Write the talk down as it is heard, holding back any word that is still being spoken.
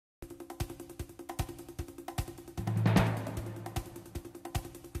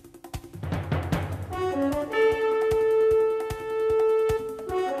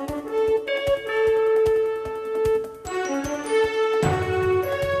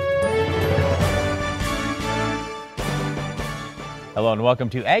Hello and welcome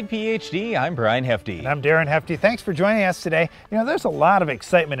to Ag PhD. I'm Darren Hefty. And I'm Darren Hefty. Thanks for joining us today. You know, there's a lot of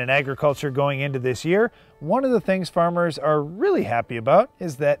excitement in agriculture going into this year. One of the things farmers are really happy about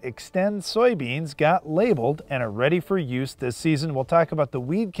is that Xtend soybeans got labeled and are ready for use this season. We'll talk about the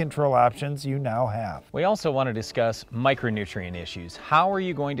weed control options you now have. We also want to discuss micronutrient issues. How are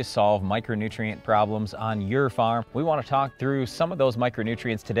you going to solve micronutrient problems on your farm? We want to talk through some of those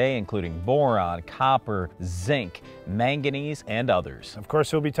micronutrients today, including boron, copper, zinc, manganese, and others. Of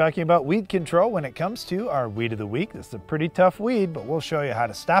course, we'll be talking about weed control when it comes to our weed of the week. This is a pretty tough weed, but we'll show you how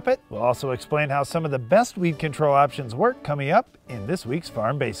to stop it. We'll also explain how some of the best weed control options work coming up in this week's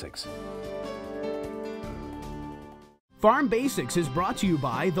Farm Basics. Farm Basics is brought to you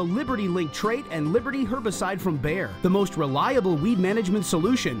by the Liberty Link trait and Liberty herbicide from Bayer. The most reliable weed management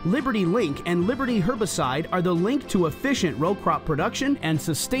solution, Liberty Link and Liberty herbicide are the link to efficient row crop production and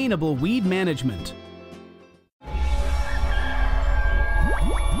sustainable weed management.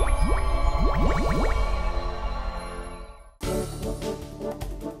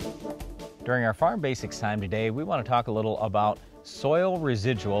 During our Farm Basics time today, we want to talk a little about soil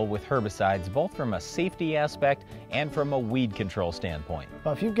residual with herbicides, both from a safety aspect and from a weed control standpoint.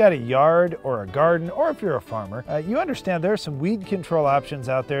 Well, if you've got a yard or a garden, or if you're a farmer, you understand there are some weed control options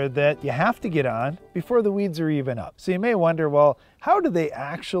out there that you have to get on before the weeds are even up. So you may wonder, well, how do they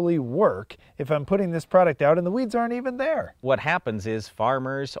actually work if I'm putting this product out and the weeds aren't even there? What happens is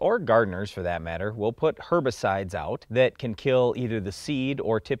farmers, or gardeners for that matter, will put herbicides out that can kill either the seed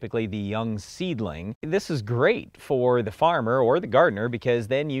or typically the young seedling. This is great for the farmer or the gardener because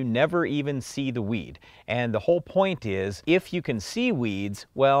then you never even see the weed. And the whole point is, if you can see weeds,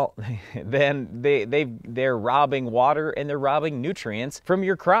 well, then they're robbing water and they're robbing nutrients from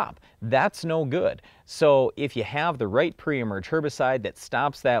your crop. That's no good. So if you have the right pre-emerge herbicide that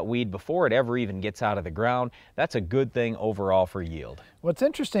stops that weed before it ever even gets out of the ground, that's a good thing overall for yield. What's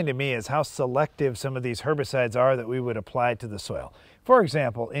interesting to me is how selective some of these herbicides are that we would apply to the soil. For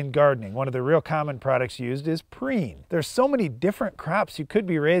example, in gardening, one of the real common products used is preen. There's so many different crops you could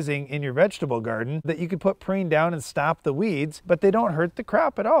be raising in your vegetable garden that you could put preen down and stop the weeds, but they don't hurt the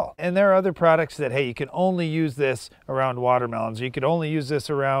crop at all. And there are other products that, hey, you can only use this around watermelons, or you could only use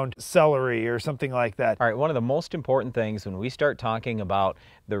this around celery or something like that. All right, one of the most important things when we start talking about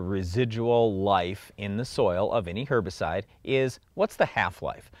the residual life in the soil of any herbicide is what's the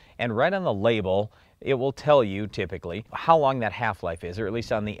half-life? And right on the label, it will tell you typically how long that half-life is, or at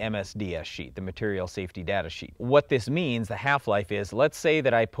least on the MSDS sheet, the Material Safety Data Sheet. What this means, the half-life is, let's say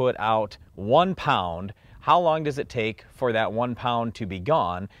that I put out 1 pound. How long does it take for that 1 pound to be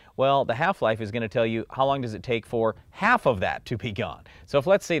gone? Well, the half-life is going to tell you how long does it take for half of that to be gone. So if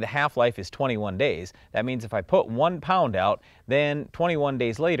let's say the half-life is 21 days, that means if I put 1 pound out, then 21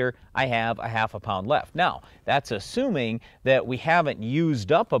 days later, I have a half a pound left. Now, that's assuming that we haven't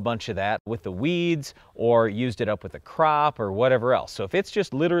used up a bunch of that with the weeds or used it up with the crop or whatever else. So if it's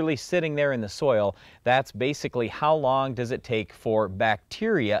just literally sitting there in the soil, that's basically how long does it take for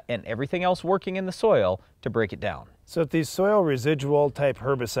bacteria and everything else working in the soil to break it down. So with these soil residual type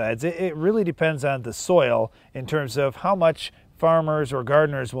herbicides, it really depends on the soil in terms of how much farmers or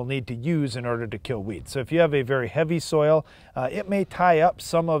gardeners will need to use in order to kill weeds. So if you have a very heavy soil, it may tie up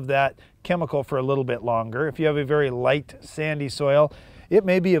some of that chemical for a little bit longer. If you have a very light sandy soil, it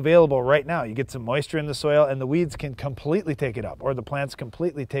may be available right now. You get some moisture in the soil and the weeds can completely take it up, or the plants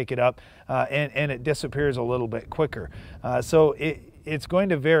completely take it up, and it disappears a little bit quicker. So it's going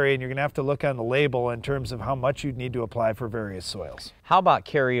to vary, and you're going to have to look on the label in terms of how much you'd need to apply for various soils. How about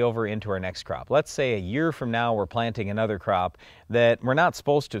carry over into our next crop? Let's say a year from now we're planting another crop that we're not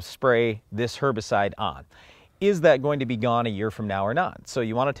supposed to spray this herbicide on. Is that going to be gone a year from now or not? So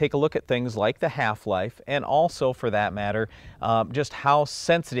you want to take a look at things like the half-life, and also, for that matter, just how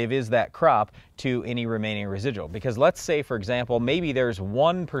sensitive is that crop to any remaining residual. Because let's say, for example, maybe there's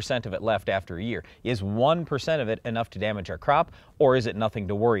 1% of it left after a year. Is 1% of it enough to damage our crop, or is it nothing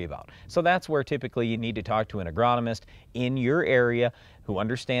to worry about? So that's where typically you need to talk to an agronomist in your area who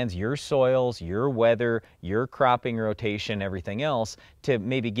understands your soils, your weather, your cropping rotation, everything else, to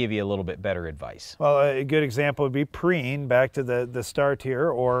maybe give you a little bit better advice. Well, a good example would be preen, back to the start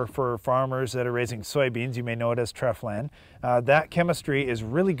here, or for farmers that are raising soybeans, you may know it as Treflan. That chemistry is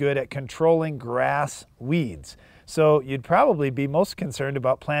really good at controlling grass weeds. So you'd probably be most concerned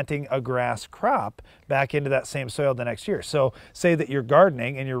about planting a grass crop back into that same soil the next year. So say that you're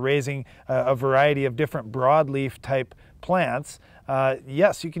gardening and you're raising a variety of different broadleaf type plants.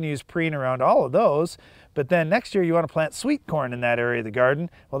 Yes, you can use preen around all of those, but then next year you want to plant sweet corn in that area of the garden.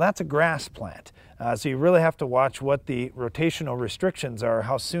 Well, that's a grass plant. So you really have to watch what the rotational restrictions are,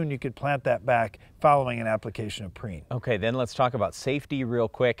 how soon you could plant that back following an application of preen. Okay, then let's talk about safety real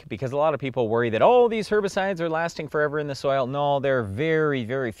quick, because a lot of people worry that, oh, these herbicides are lasting forever in the soil. No, there are very,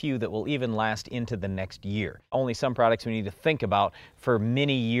 very few that will even last into the next year. Only some products we need to think about for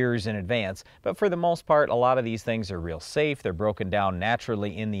many years in advance, but for the most part, a lot of these things are real safe. They're broken down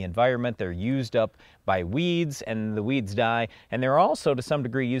naturally in the environment. They're used up by weeds, and the weeds die, and they're also to some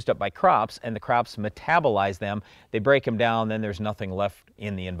degree used up by crops, and the crops metabolize them. They break them down, then there's nothing left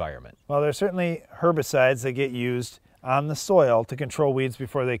in the environment. Well, there's certainly herbicides that get used on the soil to control weeds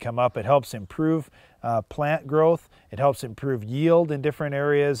before they come up. It helps improve plant growth. It helps improve yield in different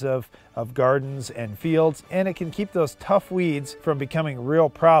areas of gardens and fields, and it can keep those tough weeds from becoming real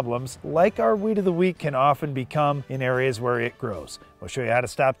problems like our weed of the week can often become in areas where it grows. We'll show you how to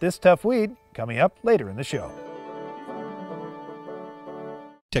stop this tough weed coming up later in the show.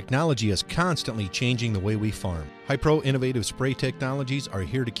 Technology is constantly changing the way we farm. Hypro innovative spray technologies are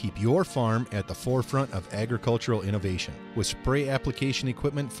here to keep your farm at the forefront of agricultural innovation. With spray application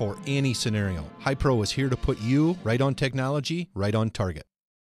equipment for any scenario, Hypro is here to put you right on technology, right on target.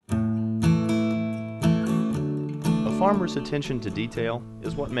 A farmer's attention to detail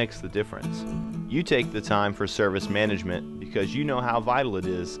is what makes the difference. You take the time for service management because you know how vital it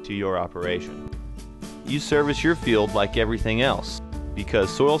is to your operation. You service your field like everything else, because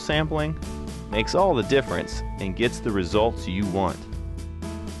soil sampling makes all the difference and gets the results you want.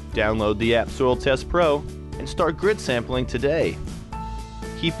 Download the app Soil Test Pro and start grid sampling today.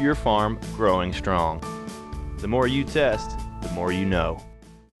 Keep your farm growing strong. The more you test, the more you know.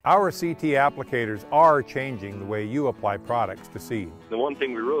 Our CT applicators are changing the way you apply products to seed. The one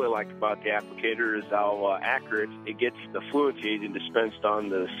thing we really like about the applicator is how accurate it gets the fluency dispensed on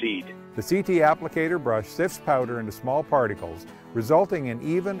the seed. The CT applicator brush sifts powder into small particles, resulting in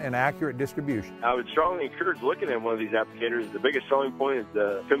even and accurate distribution. I would strongly encourage looking at one of these applicators. The biggest selling point is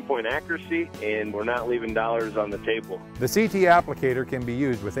the pinpoint accuracy, and we're not leaving dollars on the table. The CT applicator can be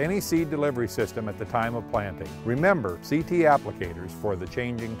used with any seed delivery system at the time of planting. Remember, CT applicators for the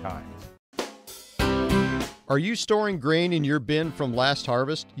changing times. Are you storing grain in your bin from last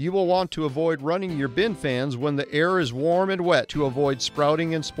harvest? You will want to avoid running your bin fans when the air is warm and wet to avoid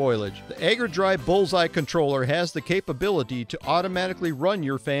sprouting and spoilage. The AgriDry Bullseye Controller has the capability to automatically run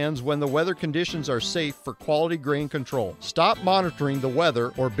your fans when the weather conditions are safe for quality grain control. Stop monitoring the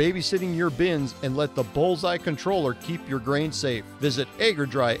weather or babysitting your bins and let the Bullseye Controller keep your grain safe. Visit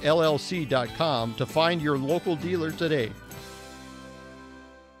agridryllc.com to find your local dealer today.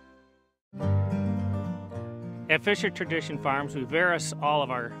 At Fisher Tradition Farms, we Verus all of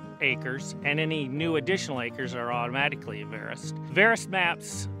our acres, and any new additional acres are automatically Verus. Verus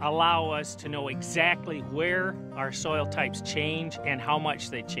maps allow us to know exactly where our soil types change and how much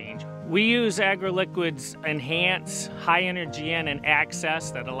they change. We use AgroLiquid's Enhance, High Energy N, and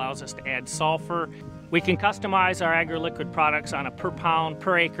Access that allows us to add sulfur. We can customize our AgroLiquid products on a per pound,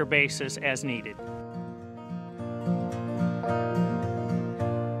 per acre basis as needed.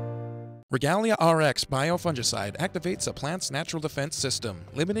 Regalia RX biofungicide activates a plant's natural defense system,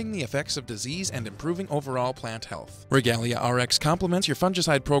 limiting the effects of disease and improving overall plant health. Regalia RX complements your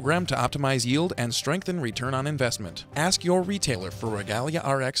fungicide program to optimize yield and strengthen return on investment. Ask your retailer for Regalia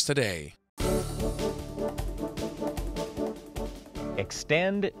RX today.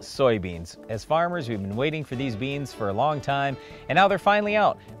 Xtend soybeans. As farmers, we've been waiting for these beans for a long time, and now they're finally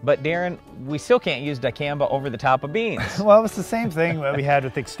out. But Darren, we still can't use dicamba over the top of beans. Well, it's the same thing that we had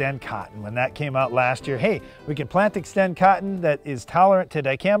with Xtend cotton. When that came out last year, hey, we can plant Xtend cotton that is tolerant to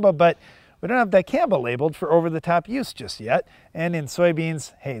dicamba, but we don't have dicamba labeled for over-the-top use just yet. And in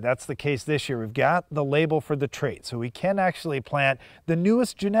soybeans, hey, that's the case this year. We've got the label for the trait, so we can actually plant the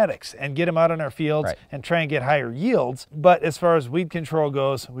newest genetics and get them out in our fields and try and get higher yields. But as far as weed control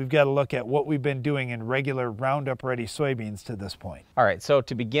goes, we've got to look at what we've been doing in regular Roundup-ready soybeans to this point. All right, so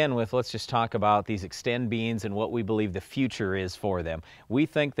to begin with, let's just talk about these Xtend beans and what we believe the future is for them. We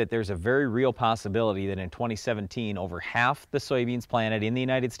think that there's a very real possibility that in 2017, over half the soybeans planted in the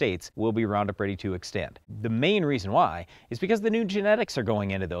United States will be Roundup Ready to Xtend. The main reason why is because the new genetics are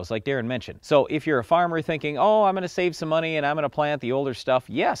going into those, like Darren mentioned. So if you're a farmer thinking, oh, I'm going to save some money and I'm going to plant the older stuff,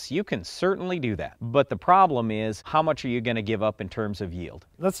 yes, you can certainly do that. But the problem is, how much are you going to give up in terms of yield?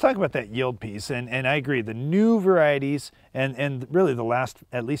 Let's talk about that yield piece. And I agree, the new varieties and really the last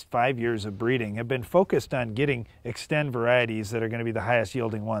at least 5 years of breeding have been focused on getting Xtend varieties that are going to be the highest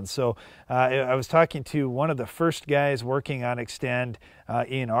yielding ones. So I was talking to one of the first guys working on Xtend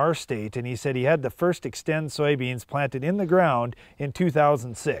in our state, and he said he had the first Xtend soybeans planted in the ground in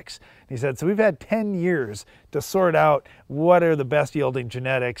 2006. He said, so we've had 10 years to sort out what are the best yielding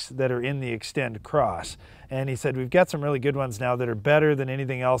genetics that are in the Xtend cross. And he said, we've got some really good ones now that are better than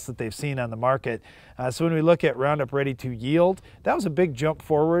anything else that they've seen on the market. So when we look at Roundup Ready to Yield, that was a big jump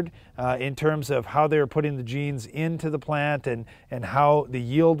forward in terms of how they were putting the genes into the plant and how the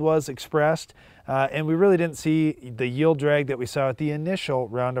yield was expressed. And we really didn't see the yield drag that we saw at the initial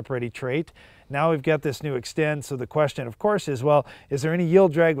Roundup Ready trait. Now we've got this new Xtend, so the question, of course, is, well, is there any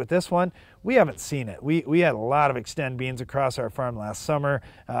yield drag with this one? We haven't seen it. We had a lot of Xtend beans across our farm last summer.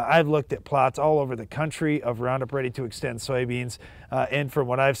 I've looked at plots all over the country of Roundup Ready to Xtend soybeans, and from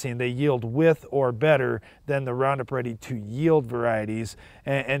what I've seen, they yield with or better than the Roundup Ready to Yield varieties.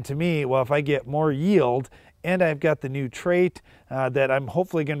 And to me, well, if I get more yield and I've got the new trait that I'm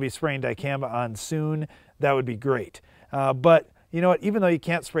hopefully going to be spraying dicamba on soon, that would be great. But you know what, even though you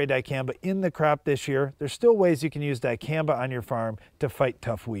can't spray dicamba in the crop this year, there's still ways you can use dicamba on your farm to fight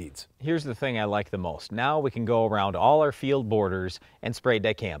tough weeds. Here's the thing I like the most. Now we can go around all our field borders and spray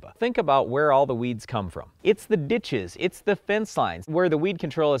dicamba. Think about where all the weeds come from. It's the ditches, it's the fence lines where the weed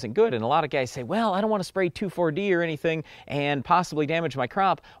control isn't good. And a lot of guys say, well, I don't want to spray 2,4-D or anything and possibly damage my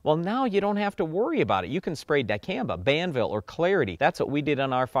crop. Well, now you don't have to worry about it. You can spray dicamba, Banville, or Clarity. That's what we did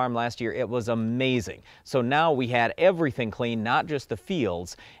on our farm last year. It was amazing. So now we had everything clean, not just the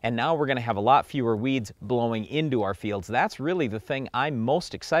fields, and now we're going to have a lot fewer weeds blowing into our fields. That's really the thing I'm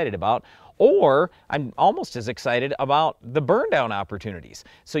most excited about. Or I'm almost as excited about the burn down opportunities.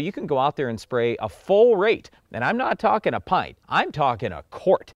 So you can go out there and spray a full rate. And I'm not talking a pint, I'm talking a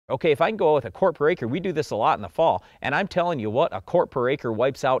quart. Okay, if I can go with a quart per acre, we do this a lot in the fall, and I'm telling you what, a quart per acre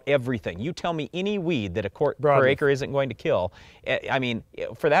wipes out everything. You tell me any weed that a quart per acre isn't going to kill. I mean,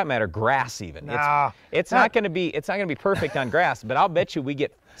 for that matter, grass even. It's not going to be perfect on grass, but I'll bet you we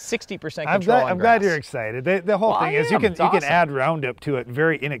get 60% control on grass. I'm glad you're excited. The whole thing is you can add Roundup to it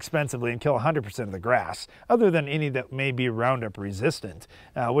very inexpensively and kill 100% of the grass, other than any that may be Roundup resistant,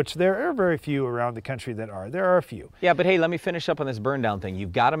 which there are very few around the country that are. There are a few. Yeah, but hey, let me finish up on this burn down thing.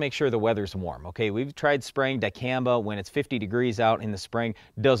 You've got to make sure the weather's warm, okay? We've tried spraying dicamba when it's 50 degrees out in the spring.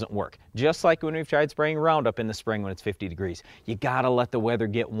 Doesn't work. Just like when we've tried spraying Roundup in the spring when it's 50 degrees. You got to let the weather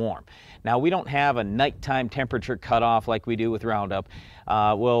get warm. Now, we don't have a nighttime temperature cutoff like we do with Roundup.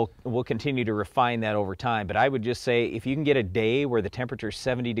 We'll continue to refine that over time, but I would just say if you can get a day where the temperature is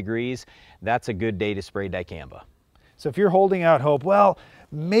 70 degrees, that's a good day to spray dicamba. So if you're holding out hope, well,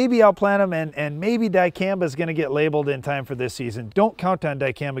 maybe I'll plant them and maybe dicamba is going to get labeled in time for this season. Don't count on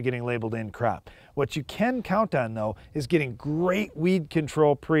dicamba getting labeled in crop. What you can count on, though, is getting great weed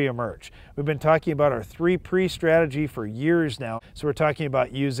control pre-emerge. We've been talking about our 3 pre strategy for years now. So we're talking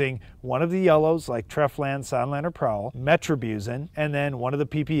about using one of the yellows like Treflan, Sonland, or Prowl, Metribuzin, and then one of the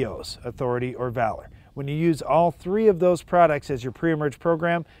PPOs, Authority or Valor. When you use all 3 of those products as your pre-emerge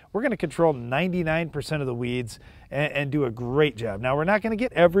program, we're going to control 99% of the weeds and do a great job. Now, we're not going to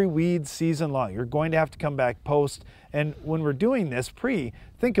get every weed season long. You're going to have to come back post. And when we're doing this pre,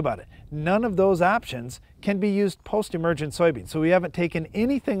 think about it. None of those options can be used post-emergent soybeans. So we haven't taken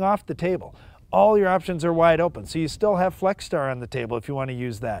anything off the table. All your options are wide open. So you still have FlexStar on the table if you want to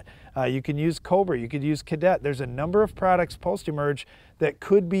use that. You can use Cobra, you could use Cadet. There's a number of products post-emerge that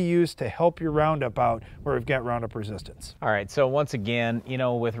could be used to help your Roundup out where we've got Roundup resistance. All right, so once again, you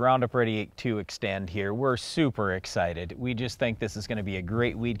know, with Roundup Ready to Xtend here, we're super excited. We just think this is going to be a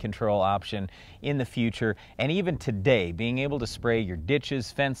great weed control option in the future. And even today, being able to spray your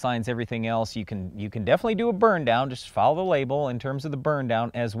ditches, fence lines, everything else, you can definitely do a burn down. Just follow the label in terms of the burn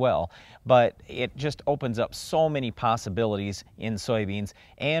down as well. But it just opens up so many possibilities in soybeans,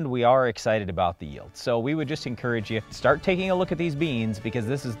 and we are excited about the yield. So we would just encourage you, start taking a look at these beans, because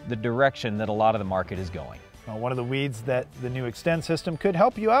this is the direction that a lot of the market is going. Well, one of the weeds that the new Xtend system could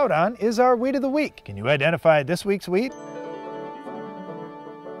help you out on is our weed of the week. Can you identify this week's weed?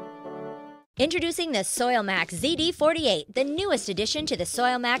 Introducing the SoilMax ZD48, the newest addition to the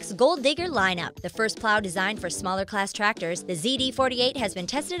SoilMax Gold Digger lineup. The first plow designed for smaller class tractors, the ZD48 has been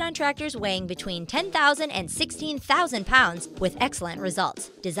tested on tractors weighing between 10,000 and 16,000 pounds with excellent results.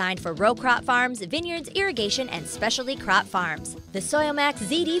 Designed for row crop farms, vineyards, irrigation, and specialty crop farms. The SoilMax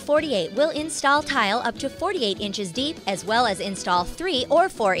ZD48 will install tile up to 48 inches deep, as well as install 3 or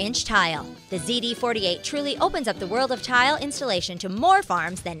 4-inch tile. The ZD48 truly opens up the world of tile installation to more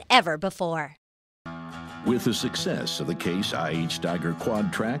farms than ever before. With the success of the Case IH Steiger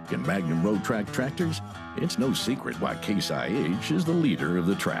Quad Track and Magnum Road Track tractors, it's no secret why Case IH is the leader of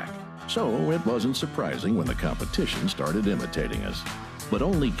the track. So it wasn't surprising when the competition started imitating us. But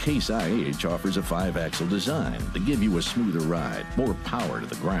only Case IH offers a 5-axle design to give you a smoother ride, more power to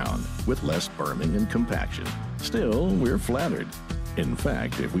the ground, with less berming and compaction. Still, we're flattered. In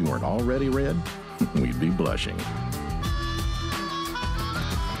fact, if we weren't already red, we'd be blushing.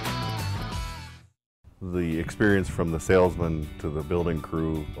 The experience from the salesman to the building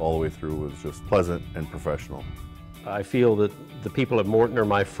crew all the way through was just pleasant and professional. I feel that the people at Morton are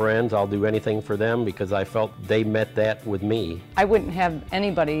my friends. I'll do anything for them because I felt they met that with me. I wouldn't have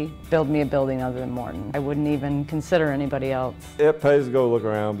anybody build me a building other than Morton. I wouldn't even consider anybody else. It pays to go look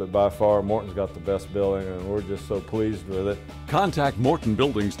around, but by far Morton's got the best building and we're just so pleased with it. Contact Morton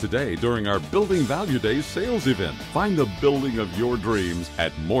Buildings today during our Building Value Days sales event. Find the building of your dreams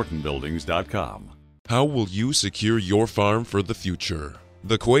at mortonbuildings.com. How will you secure your farm for the future?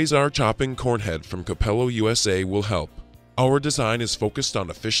 The Quasar Chopping Cornhead from Capello, USA will help. Our design is focused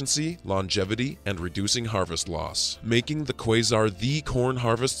on efficiency, longevity, and reducing harvest loss, making the Quasar the corn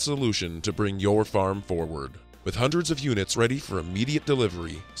harvest solution to bring your farm forward. With hundreds of units ready for immediate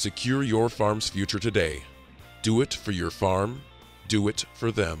delivery, secure your farm's future today. Do it for your farm. Do it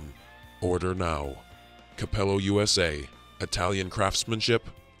for them. Order now. Capello, USA. Italian craftsmanship,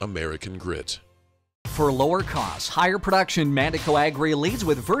 American grit. For lower costs, higher production, Mantico Agri leads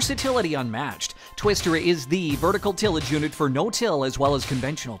with versatility unmatched. Twister is the vertical tillage unit for no-till as well as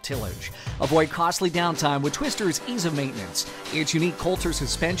conventional tillage. Avoid costly downtime with Twister's ease of maintenance. Its unique Coulter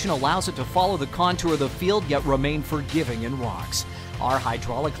suspension allows it to follow the contour of the field yet remain forgiving in rocks. Our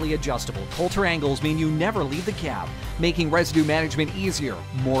hydraulically adjustable Coulter angles mean you never leave the cab, making residue management easier,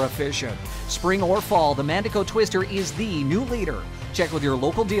 more efficient. Spring or fall, the Mantico Twister is the new leader. Check with your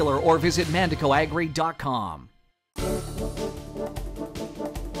local dealer or visit manticoagri.com.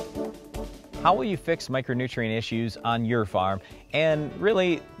 How will you fix micronutrient issues on your farm? And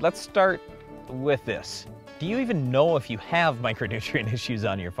really, let's start with this. Do you even know if you have micronutrient issues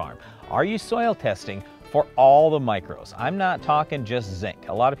on your farm? Are you soil testing for all the micros? I'm not talking just zinc.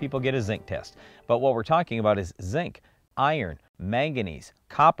 A lot of people get a zinc test, but what we're talking about is zinc, iron, manganese,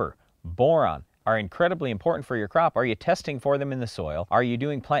 copper, boron, are incredibly important for your crop. Are you testing for them in the soil? Are you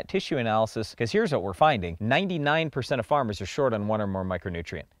doing plant tissue analysis? Because here's what we're finding. 99% of farmers are short on one or more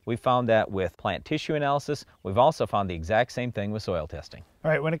micronutrient. We found that with plant tissue analysis. We've also found the exact same thing with soil testing. All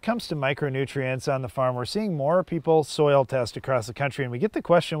right, when it comes to micronutrients on the farm, we're seeing more people soil test across the country, and we get the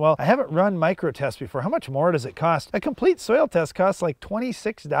question, well, I haven't run micro tests before. How much more does it cost? A complete soil test costs like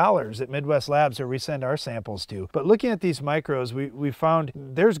 $26 at Midwest Labs, where we send our samples to. But looking at these micros, we found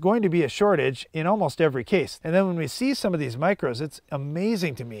there's going to be a shortage in almost every case. And then when we see some of these micros, it's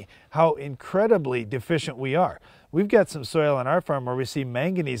amazing to me how incredibly deficient we are. We've got some soil on our farm where we see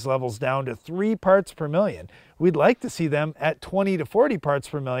manganese levels down to 3 parts per million. We'd like to see them at 20 to 40 parts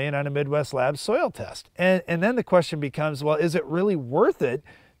per million on a Midwest Labs soil test. And then the question becomes, well, is it really worth it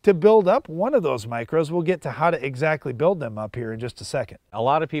to build up one of those micros? We'll get to how to exactly build them up here in just a second. A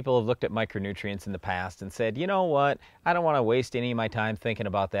lot of people have looked at micronutrients in the past and said, you know what, I don't want to waste any of my time thinking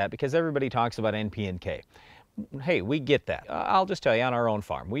about that because everybody talks about NP and K. Hey, we get that. I'll just tell you, on our own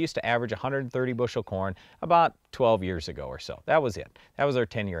farm, we used to average 130 bushel corn about 12 years ago or so. That was it. That was our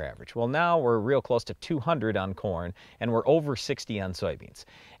 10-year average. Well, now we're real close to 200 on corn, and we're over 60 on soybeans.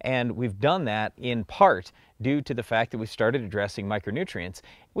 And we've done that in part due to the fact that we started addressing micronutrients.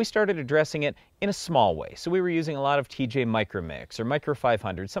 We started addressing it in a small way. So we were using a lot of TJ Micromix or Micro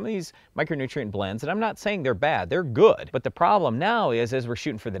 500, some of these micronutrient blends, and I'm not saying they're bad, they're good. But the problem now is, as we're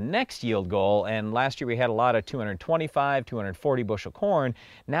shooting for the next yield goal, and last year we had a lot of 225, 240 bushel corn,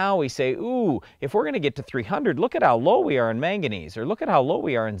 now we say, ooh, if we're gonna get to 300, look at how low we are in manganese, or look at how low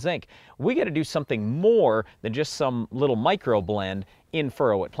we are in zinc. We gotta do something more than just some little micro blend in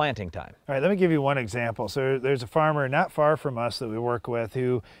furrow at planting time. All right, let me give you one example. So there's a farmer not far from us that we work with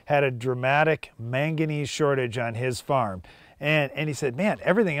who had a dramatic manganese shortage on his farm. And he said, man,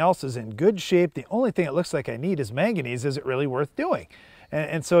 everything else is in good shape. The only thing it looks like I need is manganese. Is it really worth doing?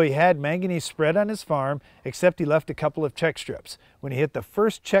 And so he had manganese spread on his farm, except he left a couple of check strips. When he hit the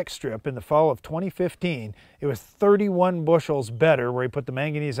first check strip in the fall of 2015, it was 31 bushels better where he put the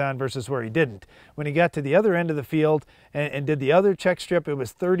manganese on versus where he didn't. When he got to the other end of the field and did the other check strip, it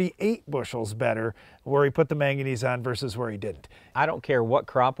was 38 bushels better where he put the manganese on versus where he didn't. I don't care what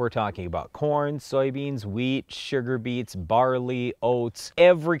crop we're talking about, corn, soybeans, wheat, sugar beets, barley, oats,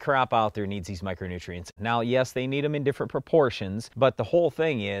 every crop out there needs these micronutrients. Now, yes, they need them in different proportions, but the whole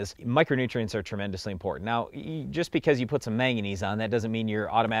thing is micronutrients are tremendously important. Now, just because you put some manganese on, that doesn't mean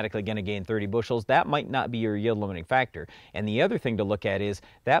you're automatically going to gain 30 bushels. That might not be your yield limiting factor. And the other thing to look at is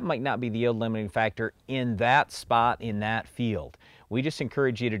that might not be the yield limiting factor in that spot in that field. We just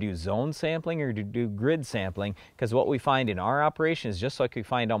encourage you to do zone sampling or to do grid sampling, because what we find in our operation is just like we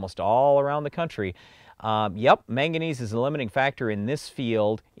find almost all around the country. Yep, manganese is a limiting factor in this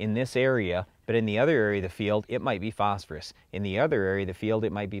field, in this area, but in the other area of the field, it might be phosphorus. In the other area of the field,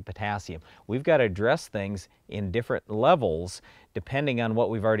 it might be potassium. We've got to address things in different levels depending on what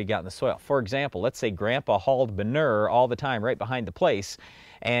we've already got in the soil. For example, let's say Grandpa hauled manure all the time right behind the place,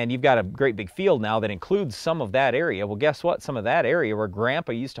 and you've got a great big field now that includes some of that area. Well, guess what? Some of that area where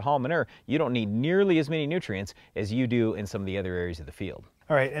Grandpa used to haul manure, you don't need nearly as many nutrients as you do in some of the other areas of the field.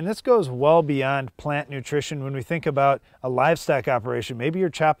 All right, and this goes well beyond plant nutrition. When we think about a livestock operation, maybe you're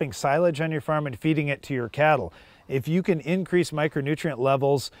chopping silage on your farm and feeding it to your cattle. If you can increase micronutrient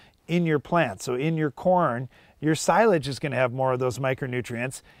levels in your plants, so in your corn, your silage is going to have more of those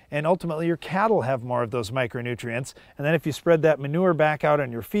micronutrients, and ultimately your cattle have more of those micronutrients. And then if you spread that manure back out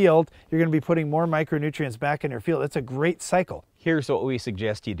on your field, you're going to be putting more micronutrients back in your field. It's a great cycle. Here's what we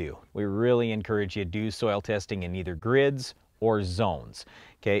suggest you do. We really encourage you to do soil testing in either grids or zones.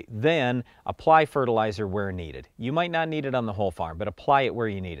 Okay, then apply fertilizer where needed. You might not need it on the whole farm, but apply it where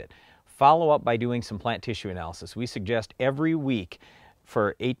you need it. Follow up by doing some plant tissue analysis. We suggest every week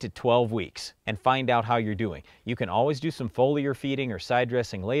for 8 to 12 weeks and find out how you're doing. You can always do some foliar feeding or side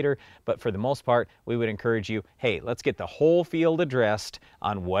dressing later, but for the most part, we would encourage you, hey, let's get the whole field addressed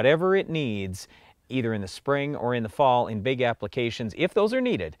on whatever it needs, either in the spring or in the fall in big applications, if those are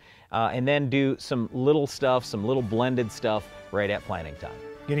needed, and then do some little stuff, some little blended stuff right at planting time.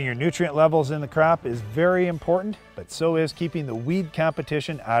 Getting your nutrient levels in the crop is very important, but so is keeping the weed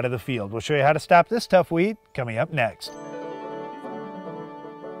competition out of the field. We'll show you how to stop this tough weed coming up next.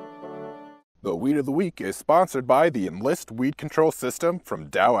 The Weed of the Week is sponsored by the Enlist Weed Control System from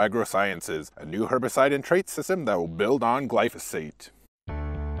Dow AgroSciences, a new herbicide and trait system that will build on glyphosate.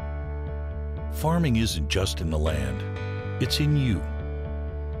 Farming isn't just in the land, it's in you.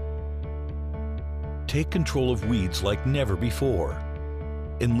 Take control of weeds like never before.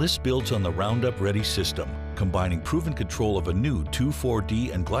 Enlist builds on the Roundup Ready system, combining proven control of a new 2,4-D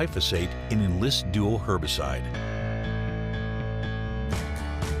and glyphosate in Enlist Duo herbicide.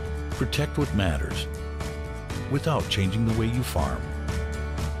 Protect what matters without changing the way you farm.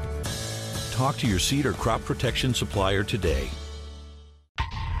 Talk to your seed or crop protection supplier today.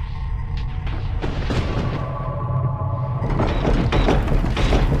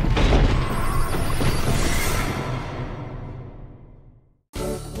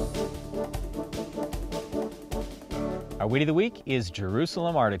 Our Weed of the Week is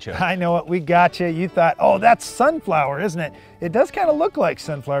Jerusalem Artichoke. I know it, we got you. You thought, oh, that's sunflower, isn't it? It does kind of look like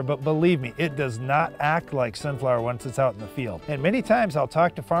sunflower, but believe me, it does not act like sunflower once it's out in the field. And many times I'll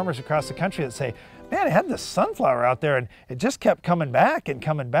talk to farmers across the country that say, man, I had this sunflower out there and it just kept coming back and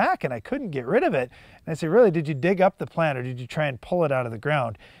I couldn't get rid of it. And I say, really, did you dig up the plant or did you try and pull it out of the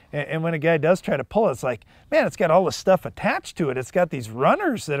ground? And when a guy does try to pull it, it's like, man, it's got all this stuff attached to it. It's got these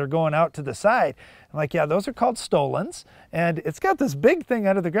runners that are going out to the side. I'm like, yeah, those are called stolons. And it's got this big thing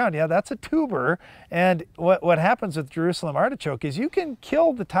under the ground. Yeah, that's a tuber. And what happens with Jerusalem artichoke is you can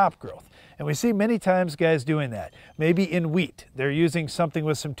kill the top growth. And we see many times guys doing that. Maybe in wheat, they're using something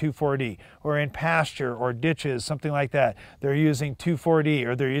with some 2,4-D, or in pasture or ditches, something like that. They're using 2,4-D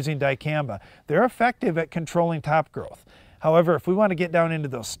or they're using dicamba. They're effective at controlling top growth. However, if we want to get down into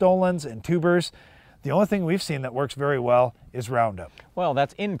those stolons and tubers, the only thing we've seen that works very well is Roundup. Well,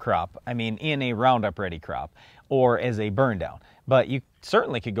 that's in crop, I mean in a Roundup Ready crop, or as a burn down. But you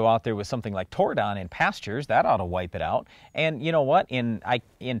certainly could go out there with something like Tordon in pastures. That ought to wipe it out. And you know what? In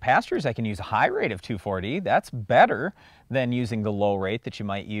pastures, I can use a high rate of 2,4-D. That's better than using the low rate that you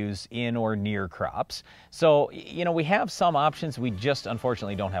might use in or near crops. So, you know, we have some options. We just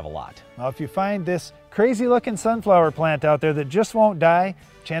unfortunately don't have a lot. Well, if you find this crazy looking sunflower plant out there that just won't die,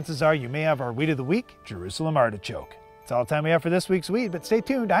 chances are you may have our Weed of the Week, Jerusalem Artichoke. That's all the time we have for this week's weed, but stay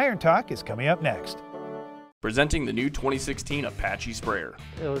tuned. Iron Talk is coming up next. Presenting the new 2016 Apache sprayer.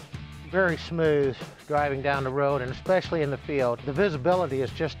 It was very smooth driving down the road, and especially in the field. The visibility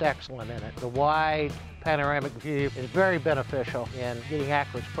is just excellent in it. The wide panoramic view is very beneficial in getting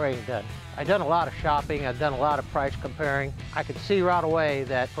accurate spraying done. I've done a lot of shopping, I've done a lot of price comparing. I could see right away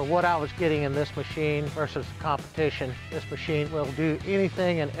that for what I was getting in this machine versus the competition, this machine will do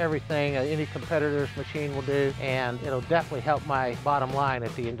anything and everything any competitor's machine will do, and it'll definitely help my bottom line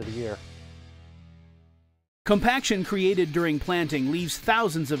at the end of the year. Compaction created during planting leaves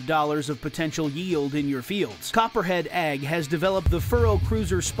thousands of dollars of potential yield in your fields. Copperhead Ag has developed the Furrow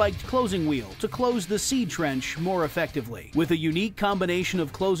Cruiser spiked closing wheel to close the seed trench more effectively. With a unique combination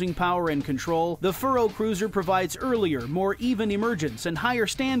of closing power and control, the Furrow Cruiser provides earlier, more even emergence and higher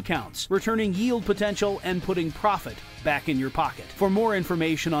stand counts, returning yield potential and putting profit back in your pocket. For more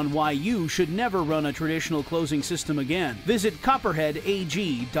information on why you should never run a traditional closing system again, visit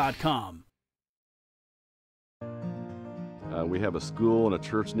copperheadag.com. We have a school and a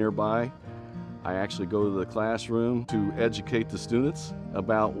church nearby. I actually go to the classroom to educate the students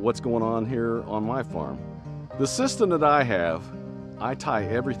about what's going on here on my farm. The system that I have, I tie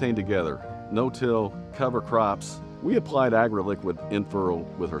everything together. No-till, cover crops. We applied AgriLiquid in furrow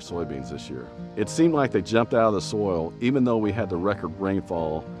with our soybeans this year. It seemed like they jumped out of the soil, even though we had the record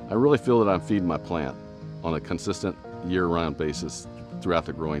rainfall. I really feel that I'm feeding my plant on a consistent year-round basis throughout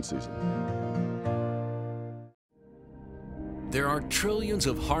the growing season. There are trillions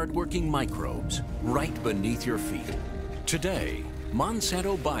of hardworking microbes right beneath your feet. Today,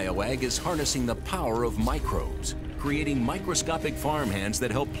 Monsanto BioAg is harnessing the power of microbes, creating microscopic farmhands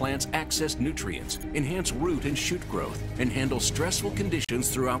that help plants access nutrients, enhance root and shoot growth, and handle stressful conditions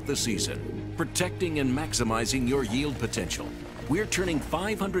throughout the season, protecting and maximizing your yield potential. We're turning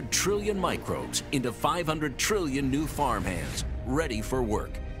 500 trillion microbes into 500 trillion new farmhands, ready for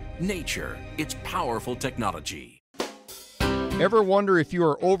work. Nature, it's powerful technology. Ever wonder if you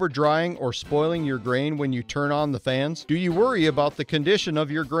are over-drying or spoiling your grain when you turn on the fans? Do you worry about the condition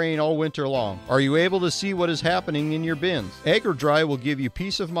of your grain all winter long? Are you able to see what is happening in your bins? AgriDry will give you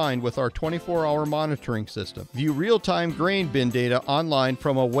peace of mind with our 24-hour monitoring system. View real-time grain bin data online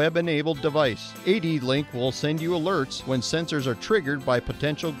from a web-enabled device. AD-Link will send you alerts when sensors are triggered by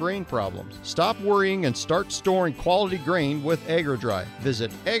potential grain problems. Stop worrying and start storing quality grain with AgriDry.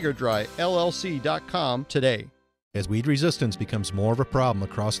 Visit agridryllc.com today. As weed resistance becomes more of a problem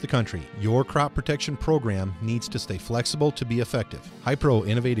across the country, your crop protection program needs to stay flexible to be effective. HiPro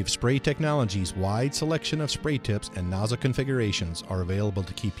Innovative Spray Technology's wide selection of spray tips and nozzle configurations are available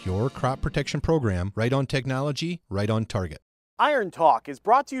to keep your crop protection program right on technology, right on target. Iron Talk is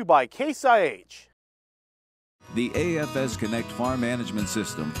brought to you by Case IH. The AFS Connect Farm Management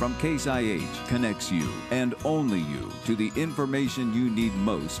System from Case IH connects you, and only you, to the information you need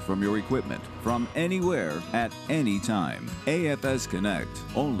most from your equipment, from anywhere, at any time. AFS Connect,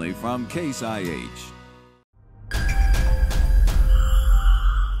 only from Case IH.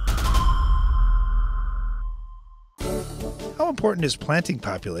 How important is planting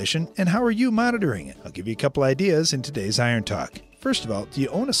population, and how are you monitoring it? I'll give you a couple ideas in today's Iron Talk. First of all, do you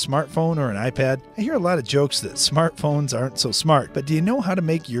own a smartphone or an iPad? I hear a lot of jokes that smartphones aren't so smart, but do you know how to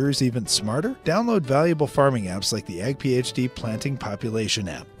make yours even smarter? Download valuable farming apps like the Ag PhD Planting Population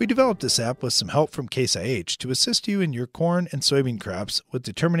app. We developed this app with some help from Case IH to assist you in your corn and soybean crops with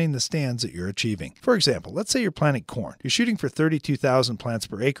determining the stands that you're achieving. For example, let's say you're planting corn. You're shooting for 32,000 plants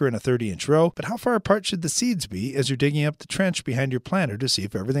per acre in a 30-inch row, but how far apart should the seeds be as you're digging up the trench behind your planter to see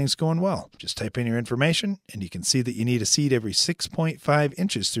if everything's going well? Just type in your information, and you can see that you need a seed every 6.5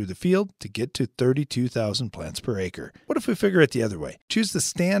 inches through the field to get to 32,000 plants per acre. What if we figure it the other way? Choose the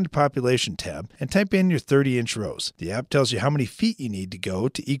Stand Population tab and type in your 30-inch rows. The app tells you how many feet you need to go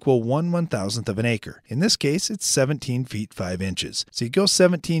to equal 1/1000th of an acre. In this case, it's 17 feet 5 inches. So you go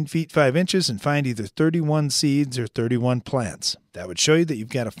 17 feet 5 inches and find either 31 seeds or 31 plants. That would show you that you've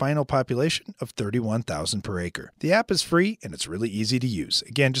got a final population of 31,000 per acre. The app is free and it's really easy to use.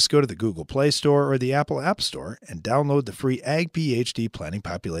 Again, just go to the Google Play Store or the Apple App Store and download the free Ag PhD Planting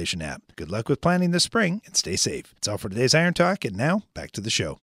Population app. Good luck with planting this spring and stay safe. It's all for today's Iron Talk, and now back to the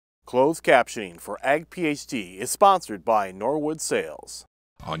show. Closed captioning for Ag PhD is sponsored by Norwood Sales.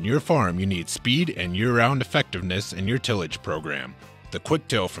 On your farm, you need speed and year-round effectiveness in your tillage program. The Quick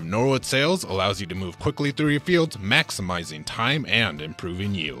Till from Norwood Sales allows you to move quickly through your fields, maximizing time and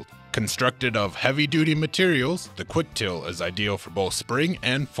improving yield. Constructed of heavy-duty materials, the Quick Till is ideal for both spring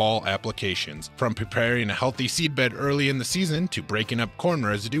and fall applications, from preparing a healthy seedbed early in the season to breaking up corn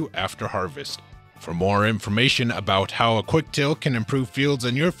residue after harvest. For more information about how a Quick Till can improve fields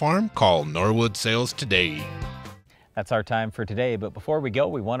on your farm, call Norwood Sales today. That's our time for today, but before we go,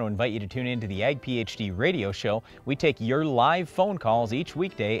 we want to invite you to tune in to the Ag PhD radio show. We take your live phone calls each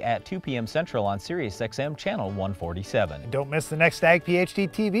weekday at 2 p.m. Central on SiriusXM Channel 147. And don't miss the next Ag PhD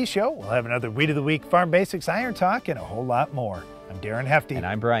TV show. We'll have another Weed of the Week, Farm Basics, Iron Talk, and a whole lot more. I'm Darren Hefty. And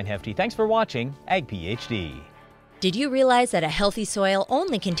I'm Brian Hefty. Thanks for watching Ag PhD. Did you realize that a healthy soil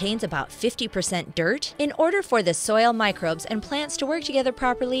only contains about 50% dirt? In order for the soil microbes and plants to work together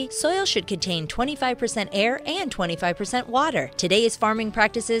properly, soil should contain 25% air and 25% water. Today's farming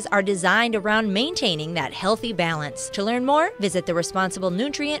practices are designed around maintaining that healthy balance. To learn more, visit the Responsible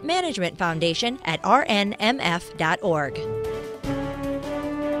Nutrient Management Foundation at rnmf.org.